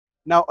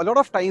Now, a lot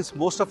of times,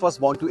 most of us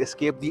want to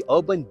escape the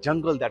urban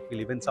jungle that we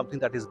live in, something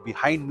that is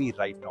behind me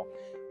right now.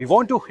 We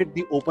want to hit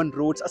the open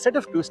roads, a set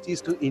of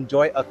twisties to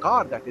enjoy a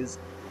car that is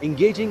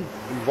engaging,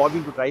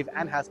 involving to drive,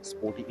 and has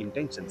sporty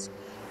intentions.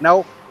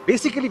 Now,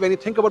 basically, when you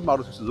think about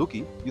Maruti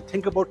Suzuki, you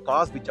think about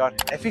cars which are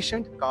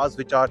efficient, cars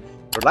which are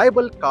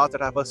reliable, cars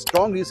that have a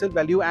strong resale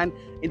value, and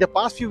in the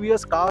past few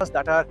years, cars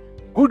that are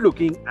good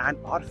looking and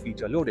are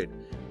feature loaded.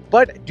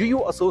 But do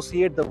you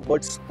associate the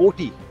word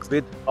sporty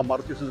with a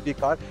Maruti Suzuki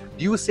car?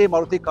 Do you say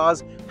Maruti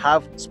cars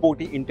have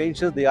sporty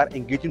intentions, they are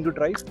engaging to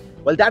drive?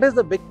 Well, that is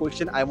the big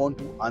question I want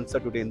to answer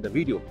today in the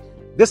video.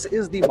 This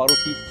is the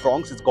Maruti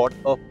Fronx. It's got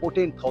a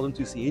potent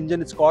 1000cc engine,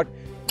 it's got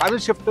paddle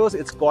shifters,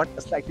 it's got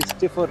a slightly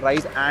stiffer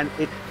ride, and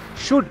it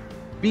should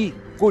be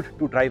good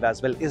to drive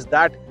as well. Is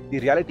that the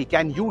reality?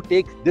 Can you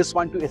take this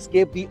one to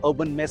escape the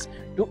urban mess,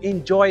 to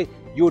enjoy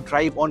your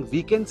drive on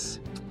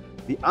weekends?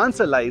 The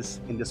answer lies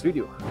in this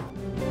video.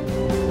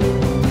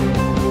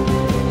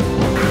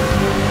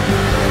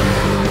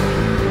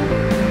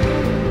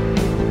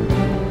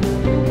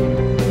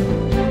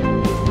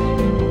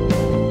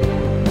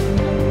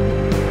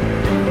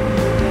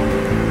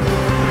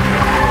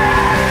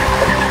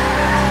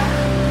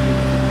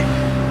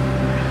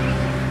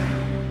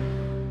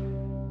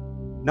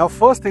 Now,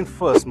 first thing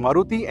first,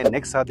 Maruti and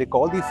Nexa, they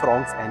call the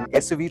Fronx an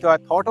SUV. So I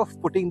thought of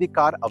putting the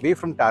car away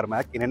from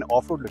tarmac in an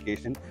off-road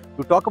location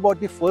to talk about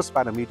the first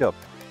parameter.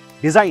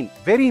 Design,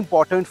 very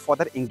important for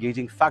that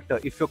engaging factor.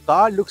 If your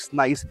car looks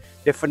nice,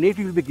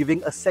 definitely you'll be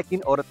giving a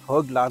second or a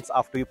third glance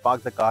after you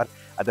park the car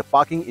at the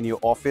parking in your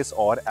office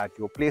or at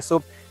your place.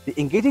 So the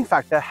engaging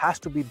factor has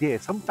to be there.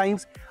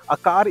 Sometimes a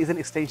car is an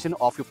extension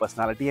of your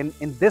personality, and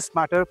in this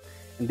manner,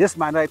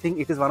 I think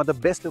it is one of the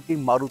best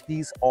looking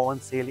Marutis on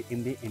sale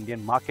in the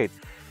Indian market.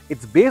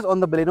 It's based on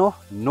the Baleno.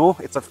 No,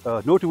 it's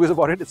no two ways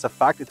about it. It's a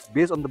fact. It's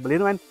based on the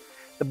Baleno, and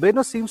the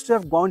Baleno seems to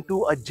have gone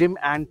to a gym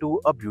and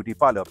to a beauty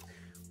parlor.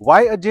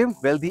 Why a gym?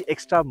 Well, the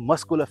extra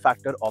muscular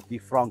factor of the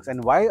Fronx.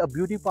 And why a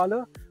beauty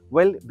parlor?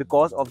 Well,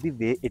 because of the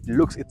way it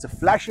looks. It's a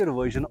flashier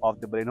version of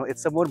the Baleno.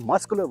 It's a more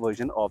muscular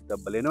version of the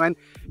Baleno, and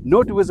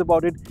no two ways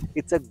about it.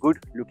 It's a good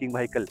looking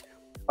vehicle.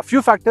 A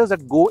few factors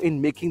that go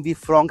in making the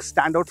Fronx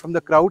stand out from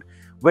the crowd.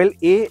 Well,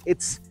 A,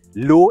 it's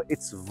low,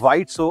 it's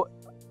wide, so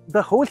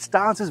the whole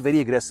stance is very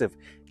aggressive.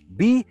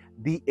 B,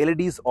 the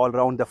LEDs all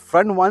around, the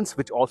front ones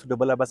which also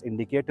double up as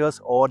indicators,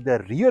 or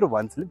the rear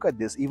ones. Look at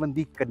this, even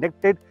the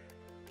connected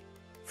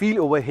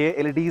feel over here,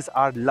 LEDs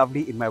are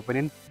lovely in my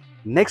opinion.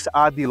 Next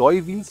are the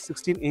alloy wheels,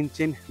 16-inch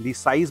in the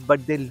size,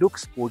 but they look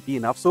sporty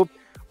enough. So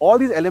all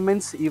these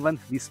elements, even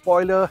the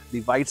spoiler,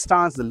 the wide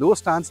stance, the low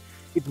stance,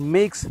 it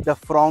makes the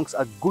Fronx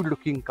a good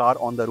looking car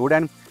on the road.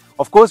 And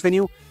of course, when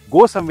you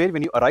go somewhere,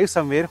 when you arrive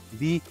somewhere,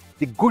 the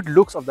good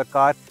looks of the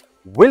car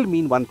will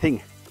mean one thing: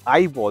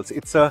 eyeballs.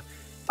 It's a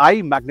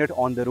eye magnet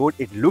on the road.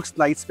 It looks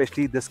nice,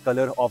 especially this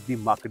color of the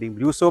marketing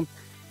blue. So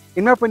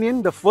in my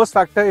opinion, the first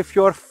factor, if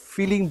you're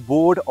feeling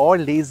bored or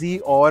lazy,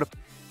 or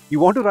you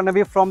want to run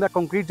away from the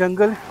concrete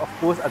jungle, of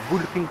course a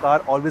good looking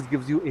car always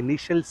gives you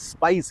initial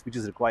spice which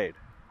is required.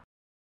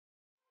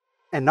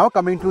 And now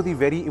coming to the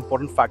very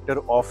important factor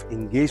of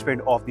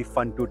engagement, of the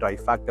fun to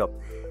drive factor.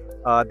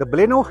 The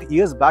Baleno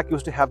years back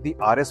used to have the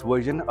RS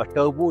version, a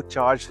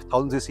turbocharged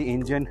 1000cc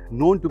engine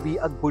known to be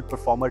a good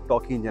performer,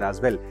 torque engine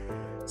as well.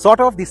 Sort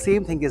of the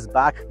same thing is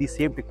back, the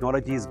same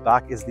technology is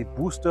back, is the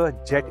booster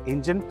jet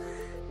engine.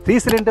 3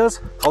 cylinders,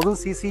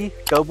 1000cc,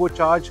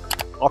 turbocharged,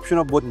 option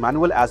of both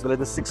manual as well as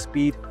the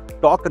 6-speed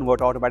torque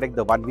converter automatic,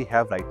 the one we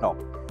have right now.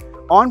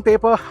 On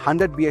paper,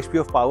 100 bhp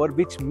of power,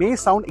 which may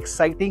sound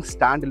exciting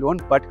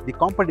standalone, but the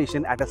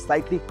competition at a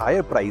slightly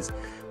higher price.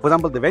 For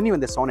example, the Venue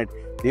and the Sonnet,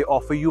 they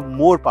offer you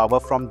more power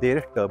from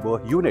their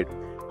turbo unit.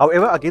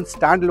 However, again,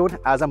 standalone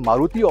as a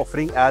Maruti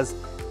offering as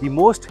the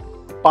most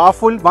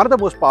powerful, one of the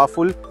most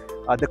powerful,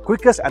 the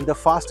quickest and the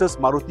fastest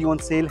Maruti on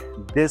sale,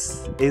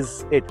 this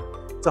is it.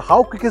 So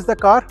how quick is the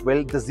car?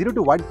 Well, the 0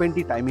 to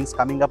 120 timings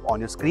coming up on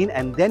your screen,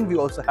 and then we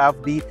also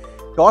have the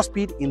top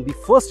speed in the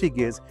first 3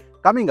 gears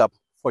coming up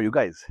for you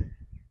guys.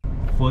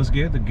 First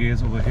gear, the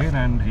gears over here,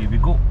 and here we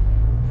go.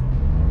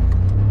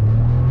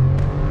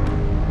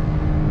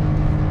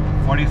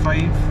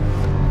 45,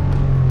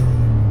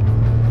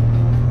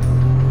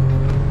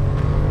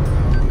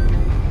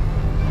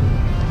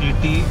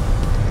 80,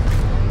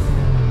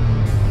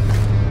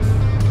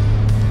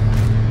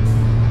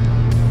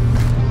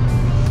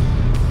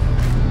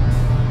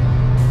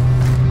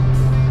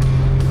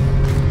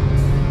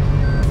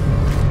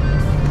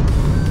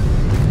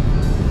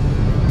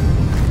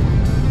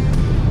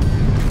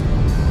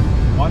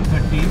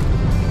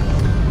 130,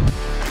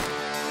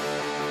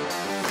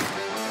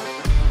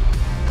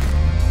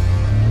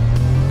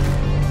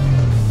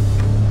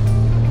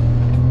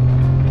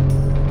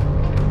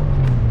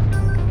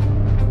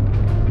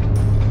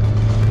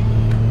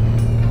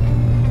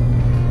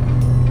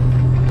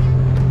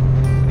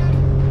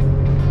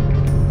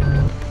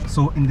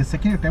 So in the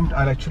second attempt,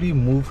 I'll actually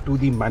move to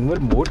the manual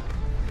mode.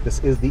 This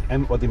is the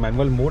M or the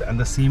manual mode, and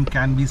the same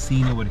can be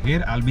seen over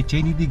here. I'll be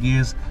changing the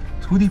gears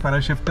through the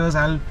paddle shifters.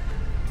 I'll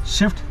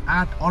shift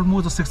at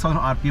almost the 6000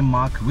 RPM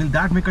mark. Will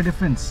that make a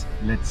difference?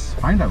 Let's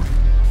find out.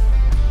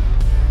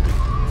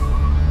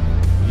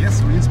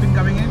 Yes, wheel spin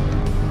coming in.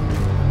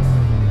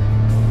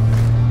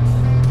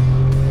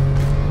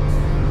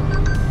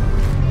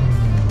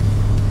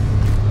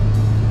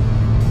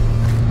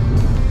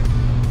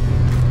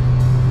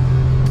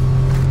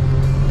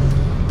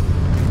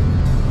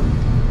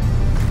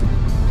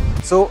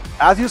 So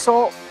as you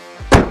saw,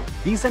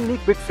 decently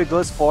quick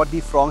figures for the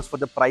Fronx for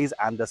the price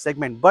and the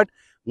segment. But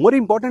more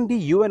importantly,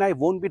 you and I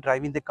won't be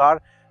driving the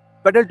car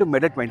pedal to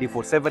metal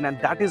 24/7, and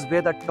that is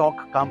where the torque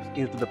comes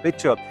into the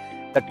picture.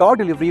 The torque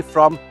delivery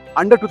from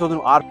under 2000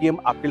 RPM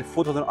up till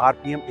 4000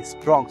 RPM is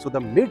strong. So the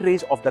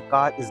mid-range of the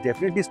car is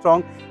definitely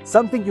strong,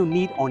 something you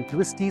need on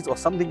twisties or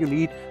something you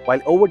need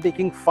while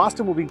overtaking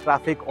faster moving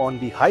traffic on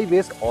the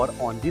highways or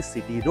on the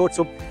city road.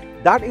 So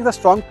that is a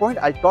strong point.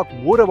 I'll talk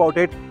more about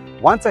it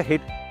once I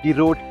hit the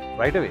road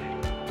right away.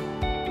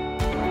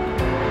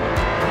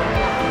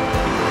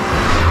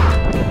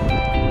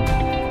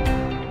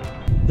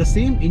 The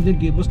same engine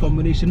gearbox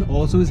combination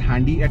also is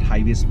handy at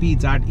highway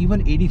speeds. At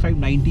even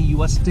 85-90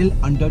 you are still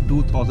under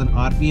 2000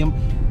 RPM,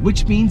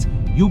 which means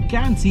you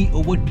can see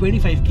over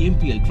 25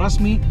 kmpl. Trust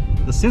me,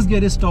 the 6th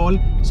gear is tall,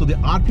 so the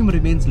RPM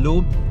remains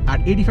low.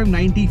 At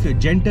 85-90, if you're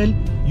gentle,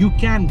 you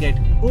can get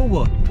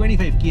over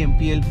 25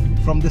 kmpl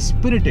from the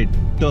spirited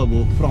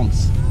turbo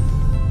Fronx.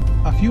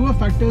 A few more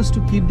factors to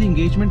keep the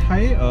engagement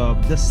high.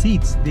 The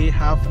seats, they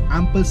have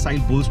ample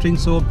side bolstering,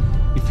 so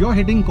if you're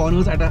hitting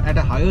corners at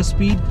a higher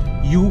speed,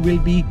 you will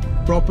be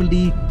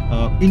properly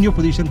in your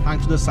position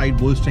thanks to the side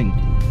bolstering.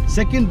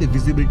 Second, the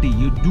visibility.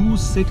 You do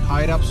sit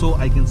higher up, so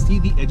I can see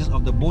the edges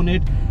of the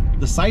bonnet.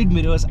 The side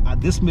mirrors,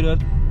 this mirror,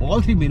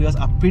 all three mirrors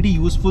are pretty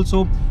useful.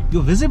 So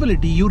your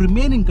visibility, you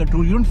remain in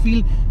control. You don't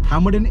feel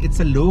hammered in. It's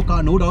a low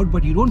car, no doubt,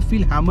 but you don't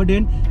feel hammered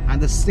in.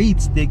 And the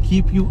seats, they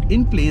keep you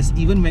in place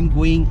even when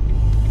going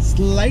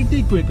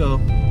slightly quicker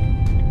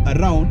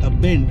around a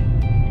bend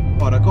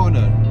or a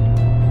corner.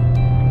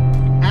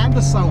 And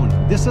the sound,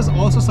 this is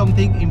also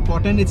something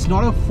important. It's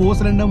not a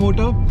 4-cylinder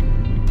motor.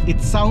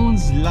 It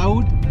sounds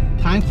loud.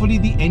 Thankfully,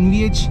 the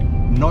NVH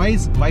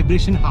noise,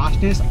 vibration,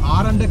 harshness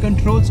are under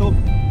control. So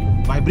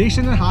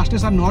vibration and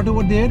harshness are not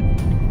over there,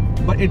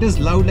 but it is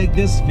loud like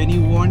this when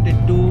you want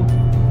it to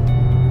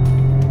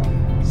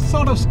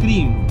sort of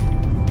scream.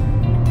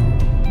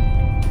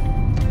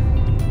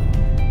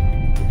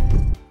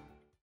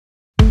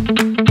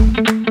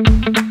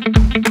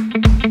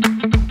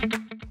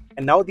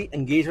 And now the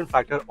engagement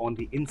factor on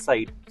the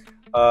inside.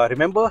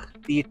 Remember,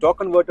 the torque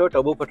converter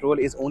turbo petrol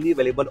is only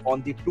available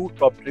on the two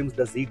top trims,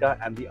 the Zeta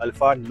and the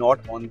Alpha, not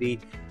on the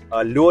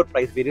lower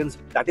price variants.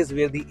 That is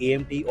where the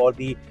AMT or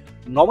the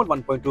normal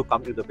 1.2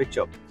 come into the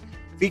picture.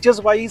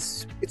 Features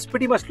wise, it's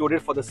pretty much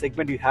loaded for the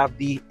segment. You have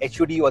the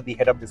HUD or the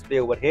head-up display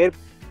over here.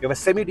 You have a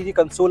semi-DG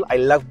console. I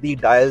love the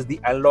dials. The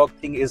analog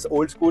thing is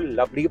old school,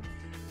 lovely.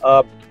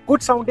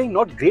 Good sounding,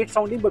 not great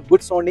sounding, but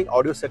good sounding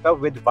audio setup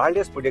with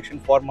wireless projection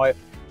for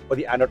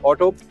the Android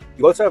Auto.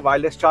 You also have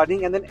wireless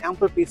charging and then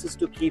ample places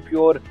to keep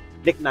your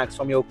knickknacks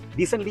from your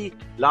decently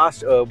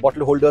large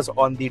bottle holders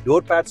on the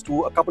door pads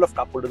to a couple of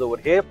cup holders over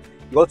here.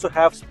 You also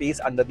have space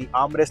under the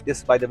armrest.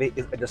 This, by the way,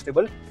 is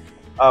adjustable.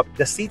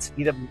 The seats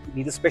need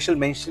a special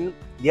mention.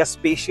 They are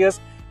spacious.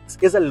 This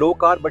is a low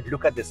car, but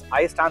look at this.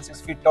 I stand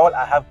 6 feet tall.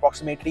 I have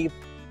approximately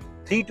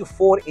 3 to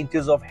 4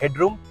 inches of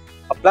headroom.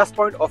 A plus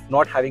point of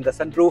not having a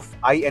sunroof.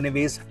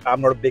 Anyways, I'm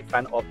not a big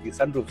fan of the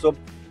sunroof. So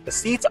the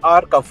seats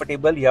are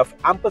comfortable. You have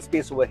ample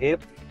space over here.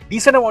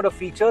 Decent amount of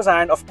features,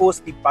 and of course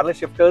the paddle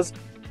shifters,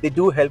 they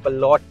do help a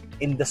lot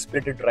in the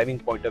spirited driving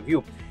point of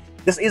view.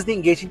 This is the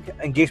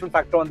engagement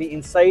factor on the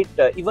inside.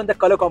 Even the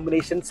color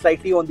combination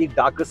slightly on the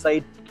darker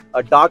side.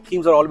 Dark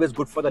themes are always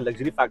good for the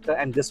luxury factor,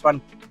 and this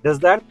one does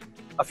that.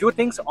 A few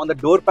things on the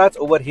door pads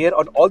over here.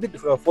 On all the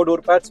 4 door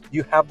pads,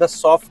 you have the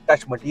soft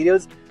touch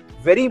materials.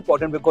 Very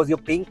important because you're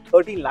paying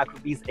 13 lakh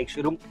rupees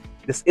ex-showroom.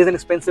 This is an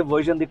expensive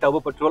version, the turbo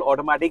petrol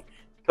automatic.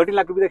 13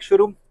 lakh rupees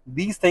ex-showroom.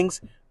 These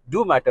things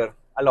do matter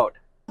a lot.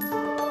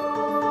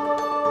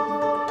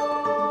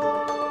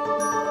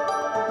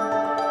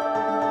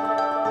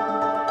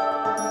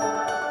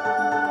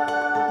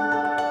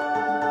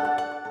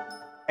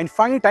 And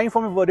finally, time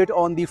for my verdict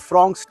on the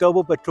Fronx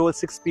Turbo Petrol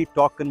 6-speed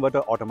torque converter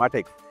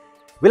automatic.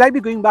 Will I be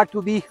going back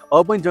to the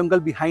urban jungle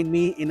behind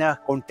me in a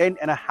content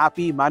and a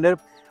happy manner?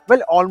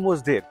 Well,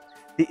 almost there.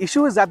 The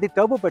issue is that the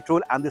Turbo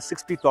Petrol and the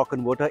 6-speed torque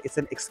converter is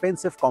an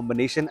expensive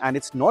combination, and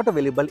it's not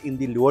available in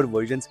the lower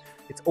versions.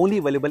 It's only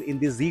available in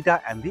the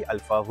Zeta and the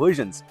Alpha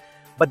versions.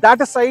 But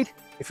that aside,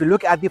 if you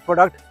look at the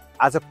product,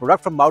 as a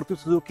product from Maruti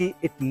Suzuki,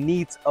 it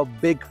needs a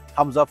big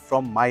thumbs up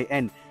from my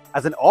end.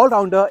 As an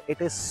all-rounder, it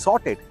is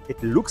sorted,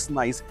 it looks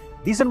nice,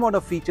 decent amount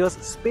of features,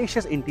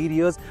 spacious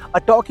interiors,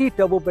 a torquey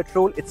turbo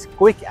petrol, it's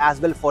quick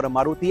as well for a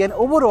Maruti, and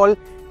overall,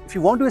 if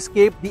you want to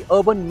escape the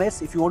urban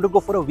mess, if you want to go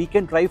for a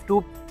weekend drive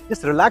to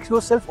just relax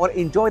yourself or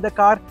enjoy the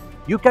car,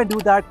 you can do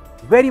that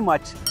very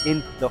much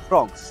in the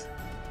Fronx.